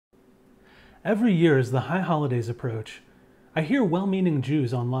Every year as the high holidays approach, I hear well-meaning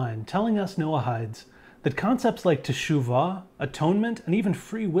Jews online telling us Noahides that concepts like Teshuvah, Atonement, and even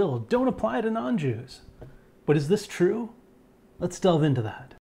free will don't apply to non-Jews. But is this true? Let's delve into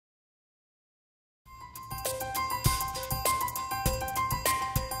that.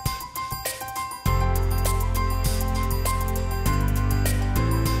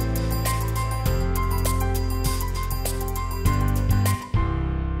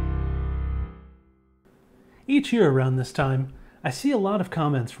 Each year around this time, I see a lot of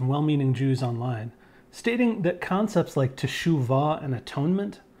comments from well-meaning Jews online stating that concepts like Teshuvah and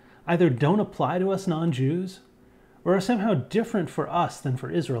Atonement either don't apply to us non-Jews or are somehow different for us than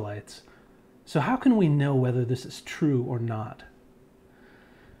for Israelites. So how can we know whether this is true or not?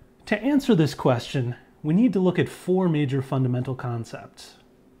 To answer this question, we need to look at four major fundamental concepts: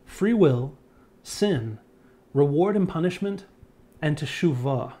 free will, sin, reward and punishment, and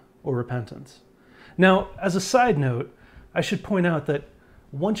Teshuvah, or repentance. Now, as a side note, I should point out that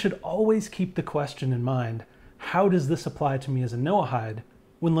one should always keep the question in mind, how does this apply to me as a Noahide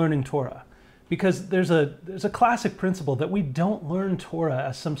when learning Torah? Because there's a classic principle that we don't learn Torah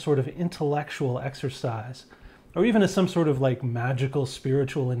as some sort of intellectual exercise, or even as some sort of like magical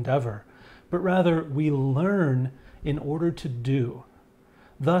spiritual endeavor, but rather we learn in order to do.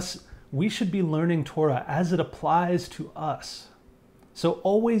 Thus, we should be learning Torah as it applies to us. So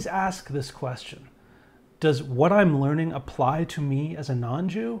always ask this question: does what I'm learning apply to me as a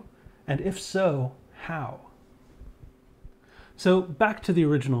non-Jew? And if so, how? So back to the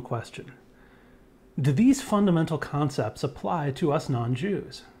original question. Do these fundamental concepts apply to us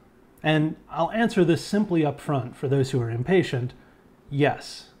non-Jews? And I'll answer this simply up front for those who are impatient.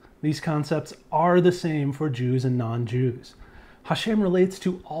 Yes, these concepts are the same for Jews and non-Jews. Hashem relates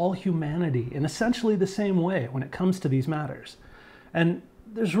to all humanity in essentially the same way when it comes to these matters. And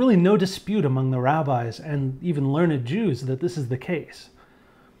there's really no dispute among the rabbis and even learned Jews that this is the case.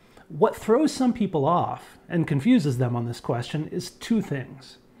 What throws some people off and confuses them on this question is two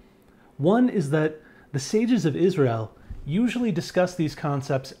things. One is that the sages of Israel usually discuss these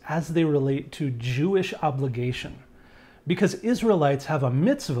concepts as they relate to Jewish obligation, because Israelites have a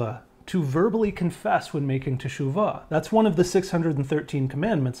mitzvah to verbally confess when making teshuvah. That's one of the 613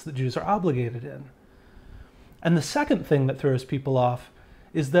 commandments that Jews are obligated in. And the second thing that throws people off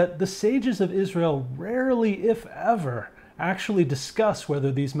is that the sages of Israel rarely, if ever, actually discuss whether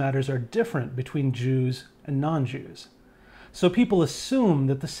these matters are different between Jews and non-Jews. So people assume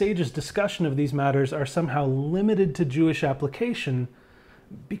that the sages' discussion of these matters are somehow limited to Jewish application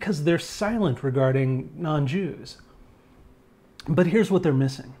because they're silent regarding non-Jews. But here's what they're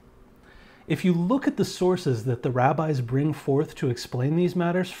missing. If you look at the sources that the rabbis bring forth to explain these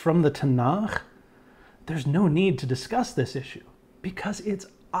matters from the Tanakh, there's no need to discuss this issue, because it's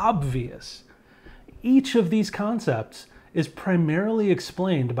obvious. Each of these concepts is primarily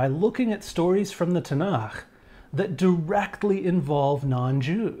explained by looking at stories from the Tanakh that directly involve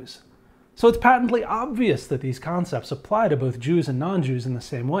non-Jews. So it's patently obvious that these concepts apply to both Jews and non-Jews in the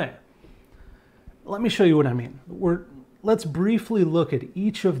same way. Let me show you what I mean. Let's briefly look at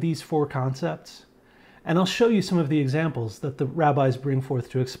each of these four concepts, and I'll show you some of the examples that the rabbis bring forth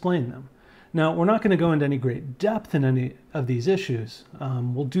to explain them. Now, we're not going to go into any great depth in any of these issues.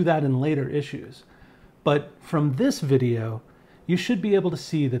 We'll do that in later issues. But from this video, you should be able to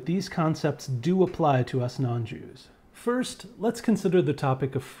see that these concepts do apply to us non-Jews. First, let's consider the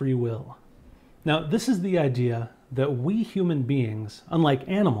topic of free will. Now, this is the idea that we human beings, unlike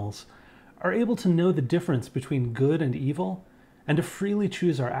animals, are able to know the difference between good and evil and to freely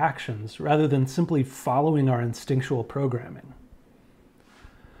choose our actions rather than simply following our instinctual programming.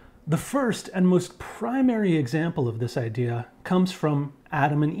 The first and most primary example of this idea comes from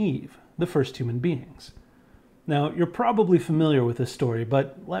Adam and Eve, the first human beings. Now, you're probably familiar with this story,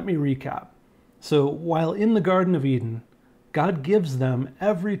 but let me recap. So, while in the Garden of Eden, God gives them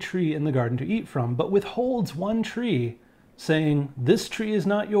every tree in the garden to eat from, but withholds one tree, saying, "This tree is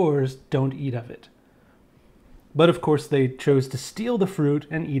not yours, don't eat of it." But of course, they chose to steal the fruit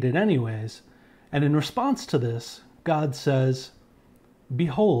and eat it anyways, and in response to this, God says,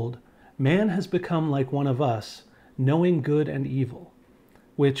 "Behold, man has become like one of us, knowing good and evil,"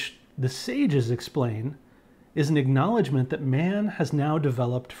 which the sages explain is an acknowledgement that man has now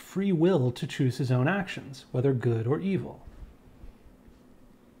developed free will to choose his own actions, whether good or evil.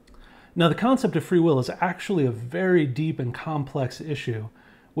 Now, the concept of free will is actually a very deep and complex issue,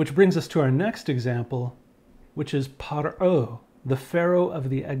 which brings us to our next example, which is Paro, the Pharaoh of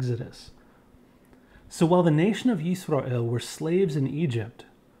the Exodus. So while the nation of Yisrael were slaves in Egypt,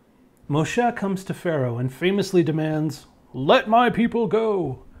 Moshe comes to Pharaoh and famously demands, "Let my people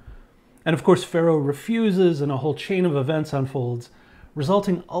go." And of course, Pharaoh refuses and a whole chain of events unfolds,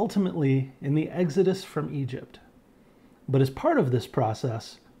 resulting ultimately in the exodus from Egypt. But as part of this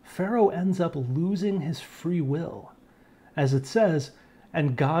process, Pharaoh ends up losing his free will. As it says,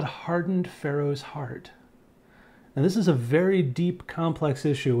 and God hardened Pharaoh's heart. Now this is a very deep, complex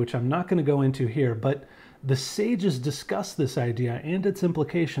issue, which I'm not going to go into here, but the sages discuss this idea and its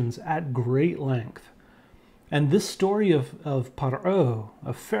implications at great length. And this story of Paro,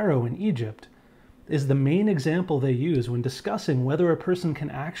 of Pharaoh in Egypt, is the main example they use when discussing whether a person can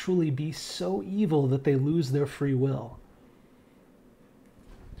actually be so evil that they lose their free will.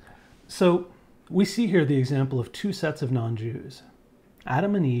 So we see here the example of two sets of non-Jews,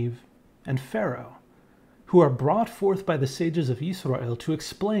 Adam and Eve and Pharaoh, who are brought forth by the sages of Israel to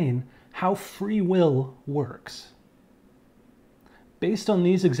explain how free will works. Based on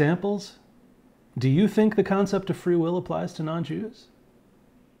these examples, do you think the concept of free will applies to non-Jews?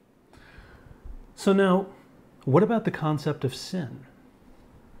 So now, what about the concept of sin?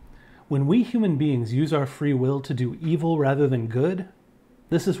 When we human beings use our free will to do evil rather than good,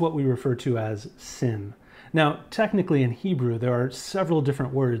 this is what we refer to as sin. Now, technically in Hebrew, there are several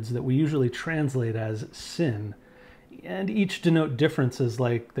different words that we usually translate as sin, and each denote differences,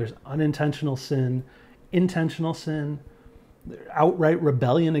 like there's unintentional sin, intentional sin, outright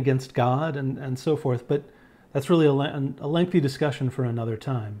rebellion against God, and so forth, but that's really a lengthy discussion for another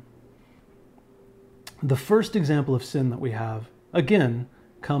time. The first example of sin that we have, again,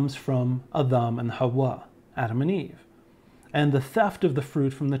 comes from Adam and Hawa, Adam and Eve, and the theft of the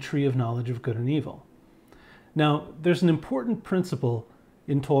fruit from the tree of knowledge of good and evil. Now, there's an important principle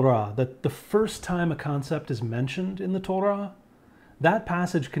in Torah that the first time a concept is mentioned in the Torah, that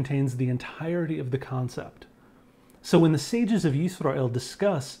passage contains the entirety of the concept. So when the sages of Israel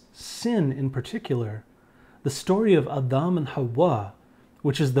discuss sin in particular, the story of Adam and Hawa,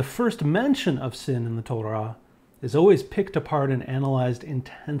 which is the first mention of sin in the Torah, is always picked apart and analyzed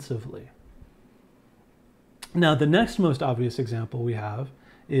intensively. Now, the next most obvious example we have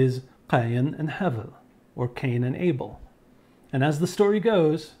is Cain and Hevel, or Cain and Abel. And as the story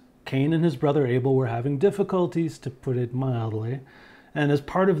goes, Cain and his brother Abel were having difficulties, to put it mildly, and as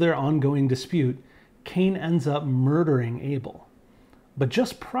part of their ongoing dispute, Cain ends up murdering Abel. But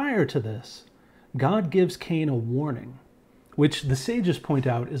just prior to this, God gives Cain a warning, which the sages point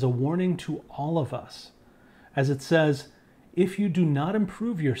out is a warning to all of us. As it says, if you do not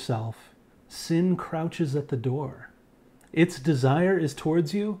improve yourself, sin crouches at the door. Its desire is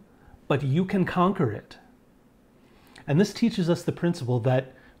towards you, but you can conquer it. And this teaches us the principle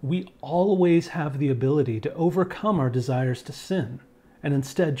that we always have the ability to overcome our desires to sin and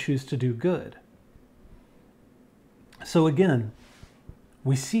instead choose to do good. So again,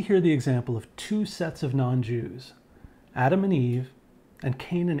 we see here the example of two sets of non-Jews, Adam and Eve and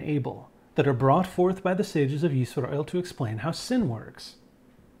Cain and Abel, that are brought forth by the sages of Israel to explain how sin works.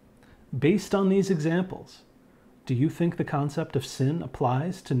 Based on these examples, do you think the concept of sin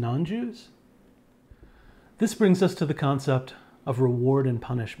applies to non-Jews? This brings us to the concept of reward and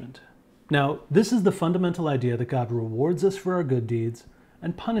punishment. Now, this is the fundamental idea that God rewards us for our good deeds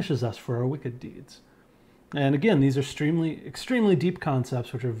and punishes us for our wicked deeds. And again, these are extremely deep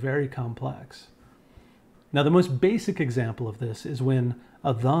concepts which are very complex. Now, the most basic example of this is when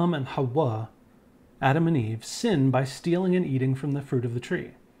Adam and Hawa, Adam and Eve, sin by stealing and eating from the fruit of the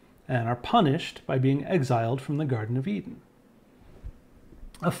tree, and are punished by being exiled from the Garden of Eden.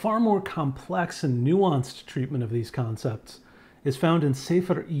 A far more complex and nuanced treatment of these concepts is found in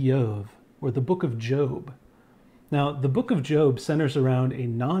Sefer Iyov, or the Book of Job. Now, the Book of Job centers around a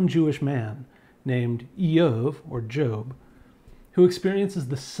non-Jewish man named Iyov, or Job, who experiences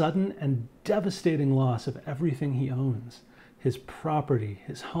the sudden and devastating loss of everything he owns: his property,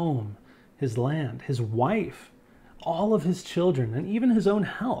 his home, his land, his wife, all of his children, and even his own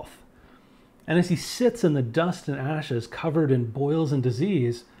health. And as he sits in the dust and ashes covered in boils and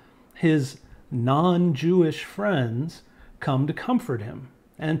disease, his non-Jewish friends come to comfort him.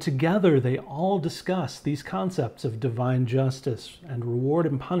 And together they all discuss these concepts of divine justice and reward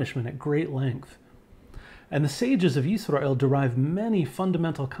and punishment at great length. And the sages of Israel derive many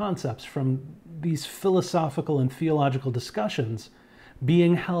fundamental concepts from these philosophical and theological discussions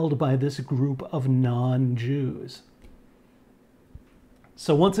being held by this group of non-Jews.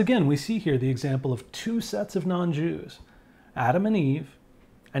 So once again, we see here the example of two sets of non-Jews, Adam and Eve,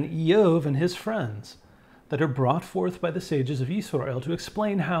 and Iyov and his friends, that are brought forth by the sages of Israel to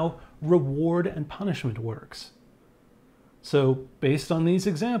explain how reward and punishment works. So, based on these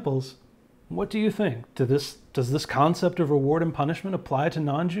examples, what do you think? Does this concept of reward and punishment apply to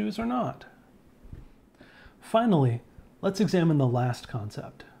non-Jews or not? Finally, let's examine the last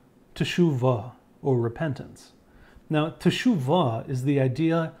concept, Teshuvah, or repentance. Now, Teshuvah is the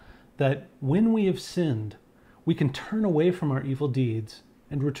idea that when we have sinned, we can turn away from our evil deeds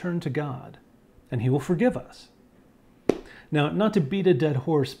and return to God, and He will forgive us. Now, not to beat a dead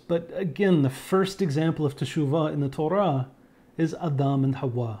horse, but again, the first example of Teshuvah in the Torah is Adam and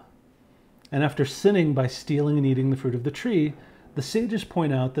Hawa. And after sinning by stealing and eating the fruit of the tree, the sages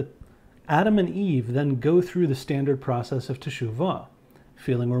point out that Adam and Eve then go through the standard process of Teshuvah,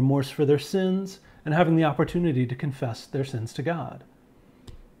 feeling remorse for their sins and having the opportunity to confess their sins to God.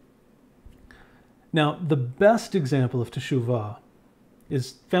 Now, the best example of Teshuvah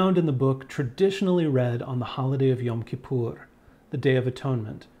is found in the book traditionally read on the holiday of Yom Kippur, the Day of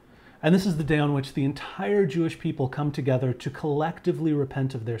Atonement. And this is the day on which the entire Jewish people come together to collectively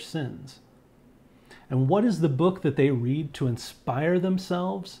repent of their sins. And what is the book that they read to inspire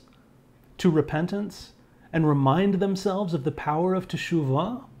themselves to repentance and remind themselves of the power of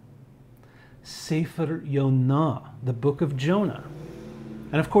Teshuvah? Sefer Yonah, the book of Jonah.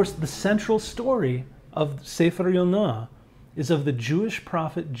 And of course, the central story of Sefer Yonah is of the Jewish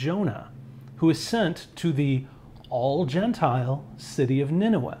prophet Jonah, who is sent to the all-Gentile city of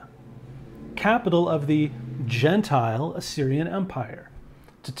Nineveh, capital of the Gentile Assyrian Empire,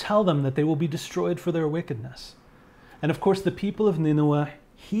 to tell them that they will be destroyed for their wickedness. And of course, the people of Nineveh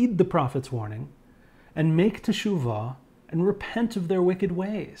heed the prophet's warning and make teshuvah and repent of their wicked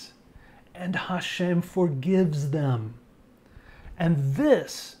ways. And Hashem forgives them. And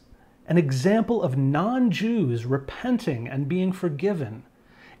this, an example of non-Jews repenting and being forgiven,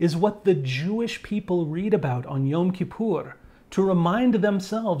 is what the Jewish people read about on Yom Kippur to remind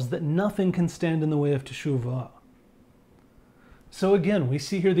themselves that nothing can stand in the way of teshuvah. So again, we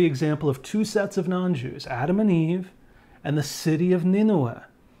see here the example of two sets of non-Jews, Adam and Eve, and the city of Nineveh,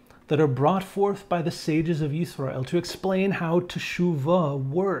 that are brought forth by the sages of Israel to explain how teshuvah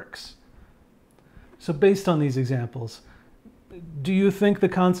works. So based on these examples, do you think the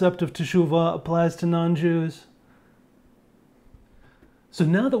concept of teshuvah applies to non-Jews? So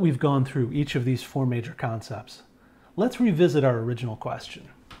now that we've gone through each of these four major concepts, let's revisit our original question.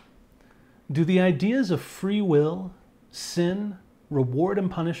 Do the ideas of free will, sin, reward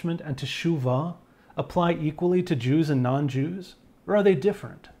and punishment, and teshuvah apply equally to Jews and non-Jews, or are they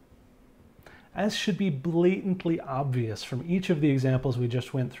different? As should be blatantly obvious from each of the examples we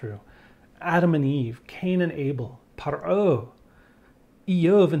just went through, Adam and Eve, Cain and Abel, Paro,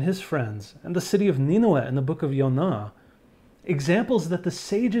 Eov and his friends, and the city of Nineveh in the book of Yonah, examples that the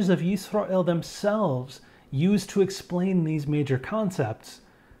sages of Israel themselves use to explain these major concepts,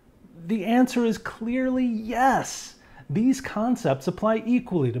 the answer is clearly yes. These concepts apply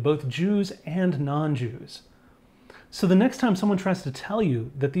equally to both Jews and non-Jews. So the next time someone tries to tell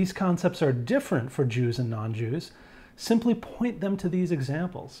you that these concepts are different for Jews and non-Jews, simply point them to these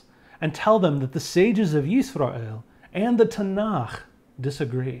examples and tell them that the sages of Israel and the Tanakh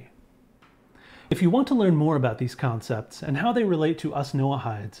disagree. If you want to learn more about these concepts and how they relate to us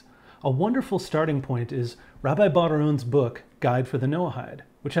Noahides, a wonderful starting point is Rabbi Bar-On's book, Guide for the Noahide,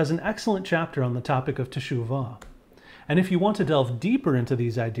 which has an excellent chapter on the topic of teshuvah. And if you want to delve deeper into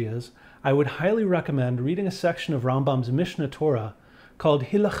these ideas, I would highly recommend reading a section of Rambam's Mishnah Torah called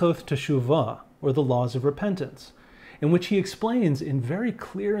Hilachoth Teshuvah, or the Laws of Repentance, in which he explains in very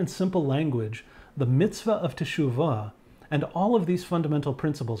clear and simple language the mitzvah of teshuvah and all of these fundamental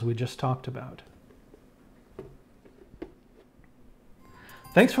principles we just talked about.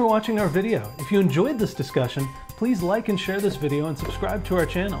 Thanks for watching our video. If you enjoyed this discussion, please like and share this video and subscribe to our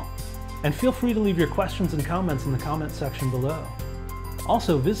channel. And feel free to leave your questions and comments in the comment section below.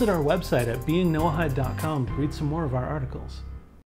 Also, visit our website at beingnoahide.com to read some more of our articles.